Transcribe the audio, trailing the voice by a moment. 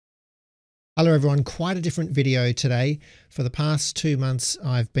Hello everyone, quite a different video today. For the past 2 months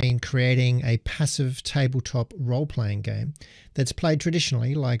I've been creating a passive tabletop role-playing game that's played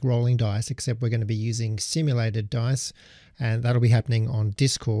traditionally like rolling dice, except we're going to be using simulated dice, and that'll be happening on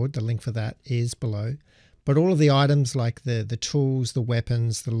Discord. The link for that is below. But all of the items like the tools, the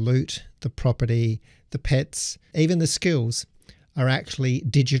weapons, the loot, the property, the pets, even the skills are actually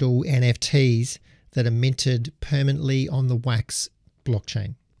digital NFTs that are minted permanently on the Wax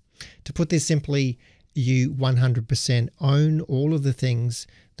blockchain. To put this simply, you 100% own all of the things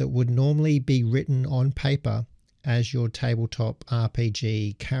that would normally be written on paper as your tabletop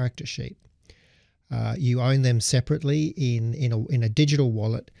RPG character sheet. You own them separately in a digital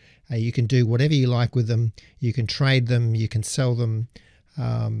wallet. You can do whatever you like with them. You can trade them. You can sell them.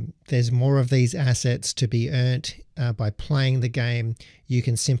 There's more of these assets to be earned by playing the game. You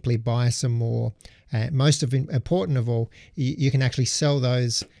can simply buy some more. Most important of all, you can actually sell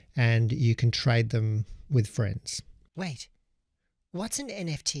those and you can trade them with friends. Wait, what's an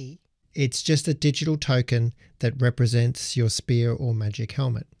NFT? It's just a digital token that represents your spear or magic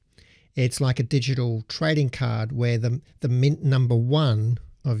helmet. It's like a digital trading card where the mint number 1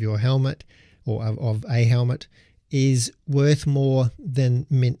 of your helmet or of a helmet is worth more than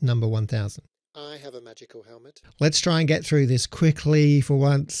mint number 1000. I have a magical helmet. Let's try and get through this quickly for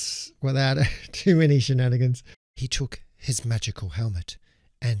once without too many shenanigans. He took his magical helmet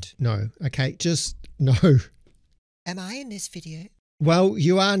and... No, okay, just no. Am I in this video? Well,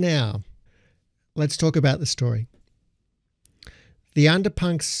 you are now. Let's talk about the story. The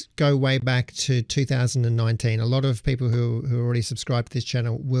UnderPunks go way back to 2019. A lot of people who already subscribed to this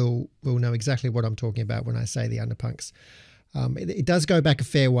channel will know exactly what I'm talking about when I say the UnderPunks. It does go back a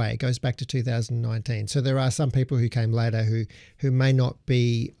fair way. It goes back to 2019. So there are some people who came later who may not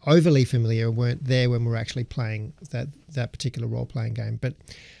be overly familiar, weren't there when we were actually playing that particular role-playing game. But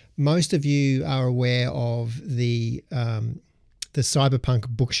most of you are aware of the cyberpunk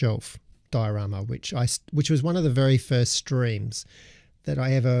bookshelf diorama, which was one of the very first streams that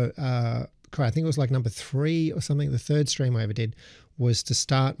I ever I think it was like number 3 or something. The third stream I ever did was to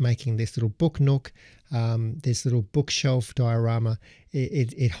start making this little book nook, this little bookshelf diorama.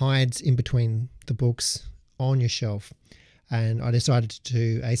 It hides in between the books on your shelf, and I decided to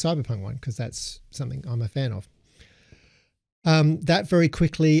do a cyberpunk one because that's something I'm a fan of. That very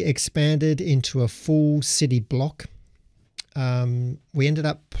quickly expanded into a full city block. We ended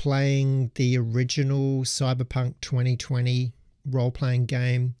up playing the original Cyberpunk 2020 role-playing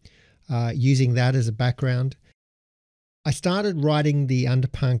game, using that as a background. I started writing the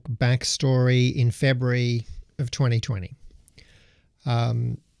UnderPunk backstory in February of 2020.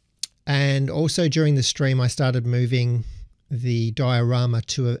 And also during the stream, I started moving the diorama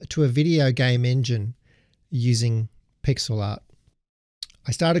to a video game engine using pixel art.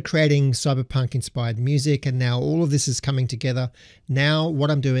 I started creating cyberpunk inspired music, and now all of this is coming together. Now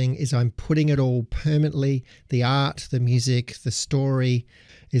what I'm doing is I'm putting it all permanently. The art, the music, the story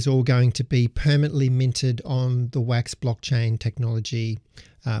is all going to be permanently minted on the Wax blockchain technology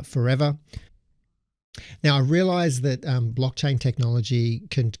forever. Now I realize that blockchain technology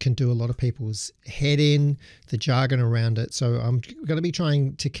can do a lot of people's head in, the jargon around it. So I'm going to be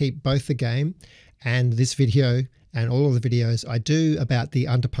trying to keep both the game and this video and all of the videos I do about the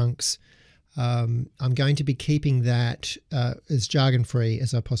UnderPunks. I'm going to be keeping that as jargon-free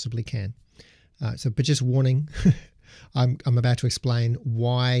as I possibly can. But just warning, I'm about to explain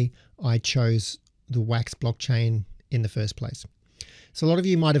why I chose the Wax blockchain in the first place. So a lot of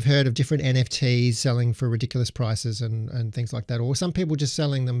you might have heard of different NFTs selling for ridiculous prices and things like that, or some people just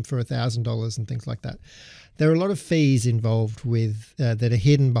selling them for $1,000 and things like that. There are a lot of fees involved with that are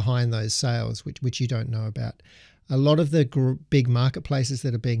hidden behind those sales, which you don't know about. A lot of the big marketplaces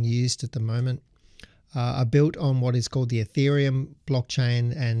that are being used at the moment are built on what is called the Ethereum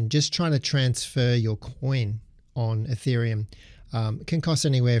blockchain, and just trying to transfer your coin on Ethereum can cost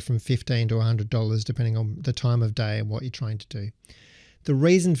anywhere from $15 to $100 depending on the time of day and what you're trying to do. The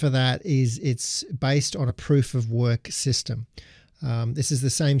reason for that is it's based on a proof of work system. This is the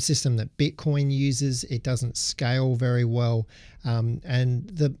same system that Bitcoin uses. It doesn't scale very well,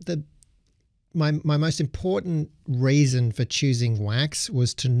 and my most important reason for choosing Wax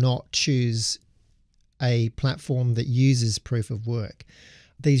was to not choose a platform that uses proof of work.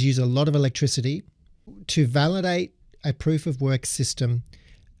 These use a lot of electricity. To validate a proof of work system,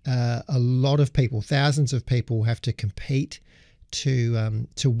 a lot of people, thousands of people, have to compete to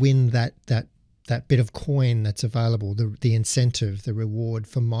win that bit of coin that's available, the incentive, the reward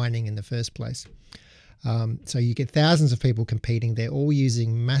for mining in the first place. So you get thousands of people competing. They're all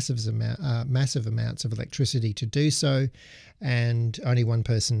using massive amounts of electricity to do so, and only one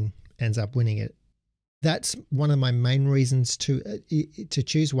person ends up winning it. That's one of my main reasons to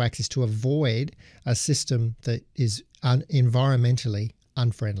choose Wax, is to avoid a system that is environmentally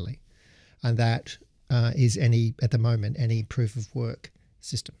unfriendly, and that is at the moment any proof of work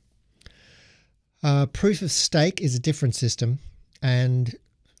system. Proof of stake is a different system, and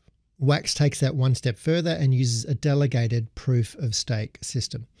Wax takes that one step further and uses a delegated proof of stake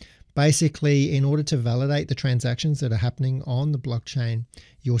system. Basically, in order to validate the transactions that are happening on the blockchain,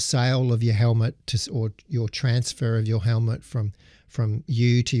 your sale of your helmet or your transfer of your helmet from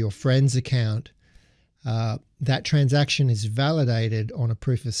you to your friend's account, that transaction is validated on a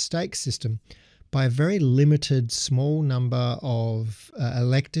proof of stake system by a very limited small number of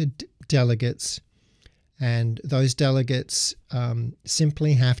elected delegates. And those delegates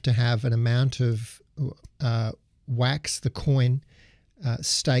simply have to have an amount of Wax, the coin,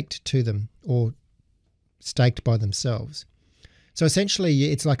 staked to them or staked by themselves. So essentially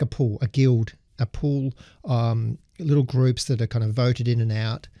it's like a pool, a guild, a pool, little groups that are kind of voted in and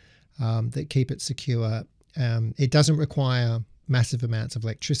out that keep it secure. It doesn't require massive amounts of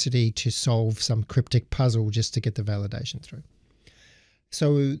electricity to solve some cryptic puzzle just to get the validation through.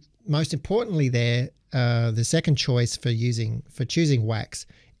 So most importantly there, the second choice for choosing Wax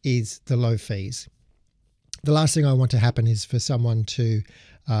is the low fees. The last thing I want to happen is for someone to,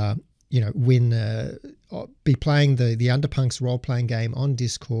 be playing the UnderPunks role-playing game on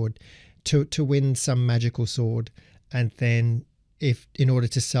Discord to win some magical sword, and then if in order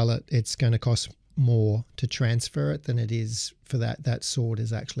to sell it, it's going to cost more to transfer it than it is for that sword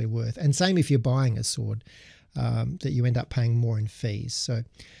is actually worth. And same if you're buying a sword, that you end up paying more in fees. So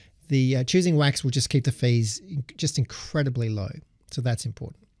the choosing Wax will just keep the fees just incredibly low. So that's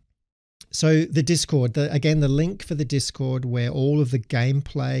important. So the Discord, again, the link for the Discord where all of the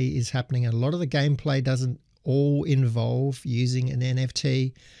gameplay is happening, and a lot of the gameplay doesn't all involve using an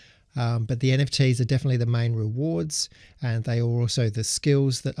NFT, but the NFTs are definitely the main rewards, and they are also the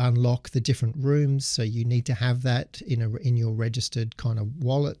skills that unlock the different rooms. So you need to have that in your registered kind of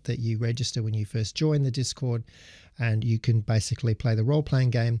wallet that you register when you first join the Discord, and you can basically play the role-playing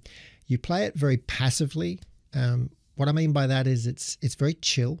game. You play it very passively. What I mean by that is it's very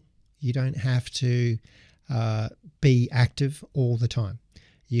chill. You don't have to be active all the time.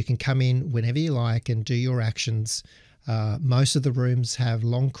 You can come in whenever you like and do your actions. Most of the rooms have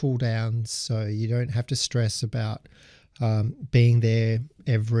long cooldowns, so you don't have to stress about being there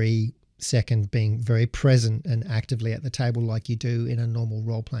every second, being very present and actively at the table like you do in a normal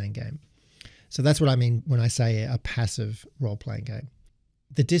role-playing game. So that's what I mean when I say a passive role-playing game.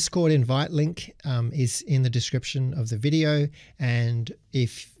 The Discord invite link is in the description of the video, and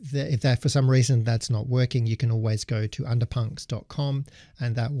if that for some reason that's not working, you can always go to underpunks.com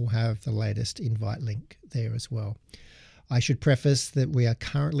and that will have the latest invite link there as well. I should preface that we are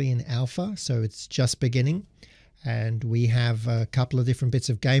currently in alpha, so it's just beginning, and we have a couple of different bits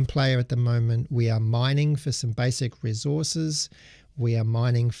of gameplay at the moment. We are mining for some basic resources. We are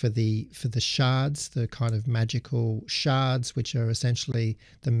mining for the shards, the kind of magical shards, which are essentially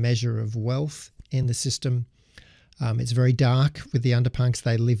the measure of wealth in the system. It's very dark with the UnderPunks.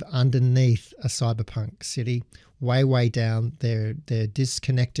 They live underneath a cyberpunk city, way down. They're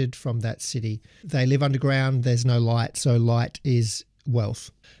disconnected from that city. They live underground. There's no light, so light is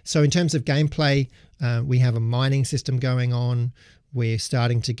wealth. So in terms of gameplay, we have a mining system going on. We're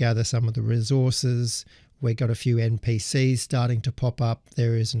starting to gather some of the resources. We've got a few NPCs starting to pop up.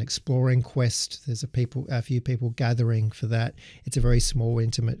 There is an exploring quest. There's a few people gathering for that. It's a very small,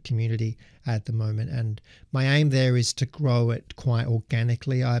 intimate community at the moment. And my aim there is to grow it quite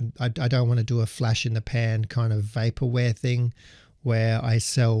organically. I don't want to do a flash in the pan kind of vaporware thing where I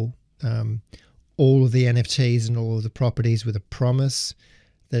sell all of the NFTs and all of the properties with a promise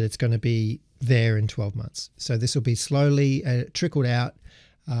that it's going to be there in 12 months. So this will be slowly trickled out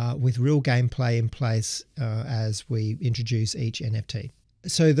with real gameplay in place as we introduce each NFT.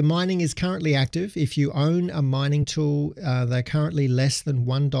 So the mining is currently active. If you own a mining tool, they're currently less than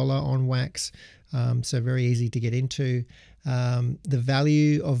 $1 on Wax, so very easy to get into. The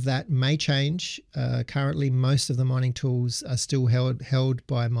value of that may change. Currently, most of the mining tools are still held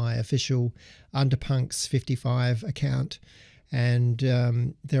by my official UnderPunks 55 account, and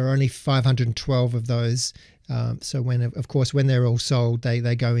there are only 512 of those. So when they're all sold,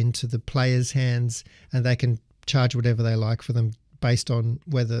 they go into the players' hands, and they can charge whatever they like for them based on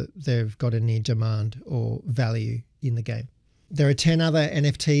whether they've got any demand or value in the game. There are 10 other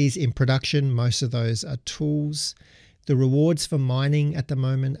NFTs in production. Most of those are tools. The rewards for mining at the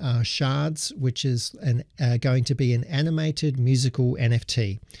moment are shards, which is going to be an animated musical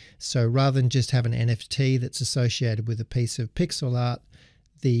NFT. So rather than just have an NFT that's associated with a piece of pixel art,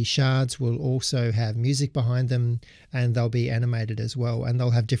 The shards will also have music behind them, and they'll be animated as well, and they'll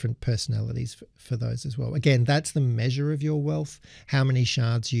have different personalities for those as well. Again, that's the measure of your wealth. How many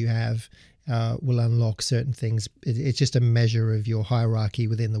shards you have will unlock certain things. It's just a measure of your hierarchy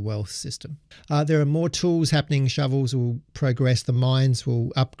within the wealth system. There are more tools happening. Shovels will progress. The mines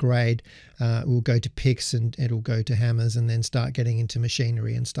will upgrade. Will go to picks, and it'll go to hammers, and then start getting into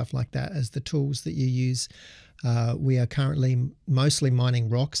machinery and stuff like that as the tools that you use. We are currently mostly mining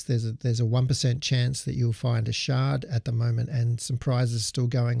rocks. There's a 1% chance that you'll find a shard at the moment, and some prizes still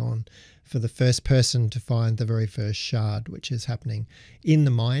going on for the first person to find the very first shard, which is happening in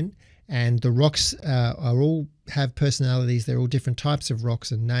the mine. And the rocks are all have personalities. They're all different types of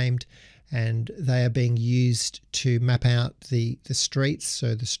rocks and named, and they are being used to map out the streets.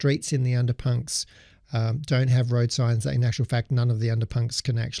 So the streets in the Underpunks don't have road signs. In actual fact, none of the Underpunks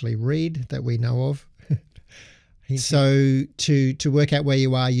can actually read that we know of. So to work out where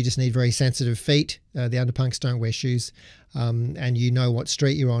you are, you just need very sensitive feet. The Underpunks don't wear shoes, and you know what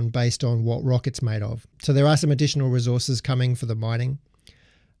street you're on based on what rock it's made of. So there are some additional resources coming for the mining.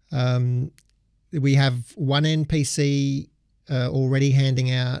 We have one NPC already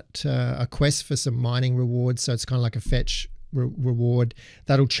handing out a quest for some mining rewards. So it's kind of like a fetch reward.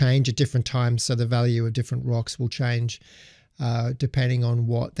 That'll change at different times. So the value of different rocks will change depending on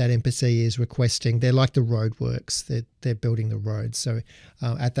what that NPC is requesting. They're like the roadworks. They're building the roads. So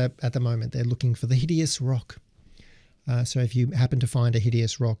at the moment, they're looking for the hideous rock. So if you happen to find a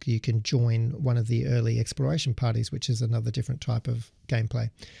hideous rock, you can join one of the early exploration parties, which is another different type of gameplay.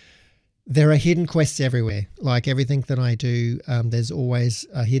 There are hidden quests everywhere. Like everything that I do, there's always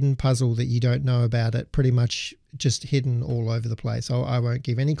a hidden puzzle that you don't know about it, pretty much just hidden all over the place. I won't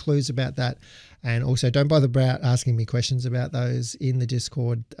give any clues about that. And also don't bother about asking me questions about those in the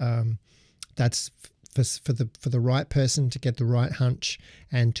Discord. That's for the right person to get the right hunch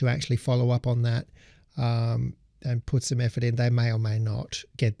and to actually follow up on that and put some effort in. They may or may not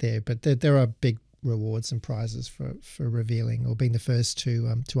get there, but there are big rewards and prizes for revealing or being the first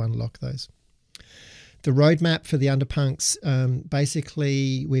to unlock those. The roadmap for the Underpunks,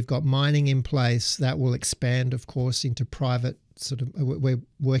 basically we've got mining in place that will expand, of course, into private sort of. We're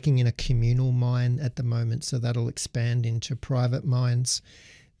working in a communal mine at the moment, so that'll expand into private mines.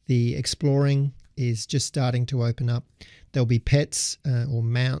 The exploring is just starting to open up. There'll be pets or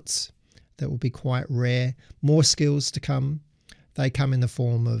mounts that will be quite rare. More skills to come. They come in the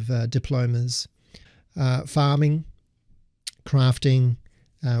form of diplomas. Farming, crafting,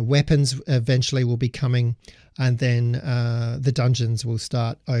 weapons eventually will be coming, and then the dungeons will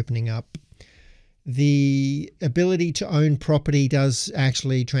start opening up. The ability to own property does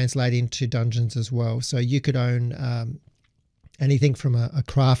actually translate into dungeons as well. So you could own anything from a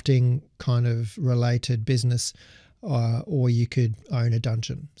crafting kind of related business, or you could own a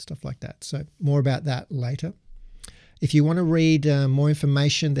dungeon, stuff like that. So more about that later. If you want to read more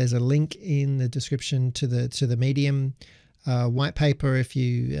information, there's a link in the description to the Medium white paper if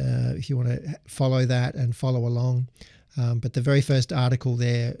you want to follow that and follow along. But the very first article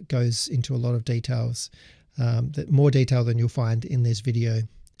there goes into a lot of details, more detail than you'll find in this video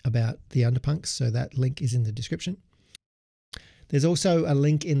about the Underpunks. So that link is in the description. There's also a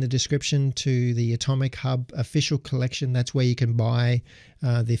link in the description to the Atomic Hub official collection. That's where you can buy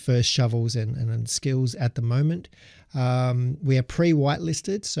the first shovels and skills at the moment. We are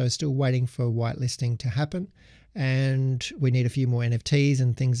pre-whitelisted, so still waiting for whitelisting to happen. And we need a few more NFTs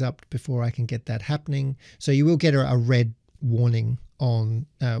and things up before I can get that happening. So you will get a red warning on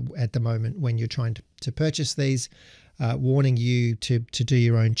at the moment when you're trying to purchase these, warning you to do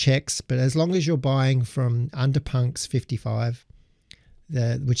your own checks. But as long as you're buying from UnderPunks 55,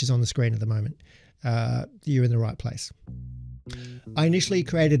 which is on the screen at the moment, you're in the right place. I initially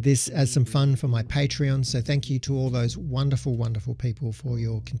created this as some fun for my Patreon, so thank you to all those wonderful, wonderful people for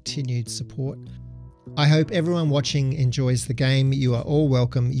your continued support. I hope everyone watching enjoys the game. You are all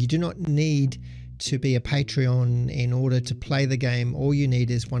welcome. You do not need to be a Patreon in order to play the game. All you need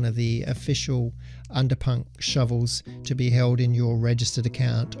is one of the official Underpunk shovels to be held in your registered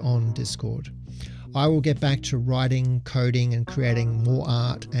account on Discord. I will get back to writing, coding, and creating more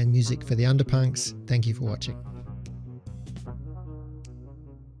art and music for the Underpunks. Thank you for watching.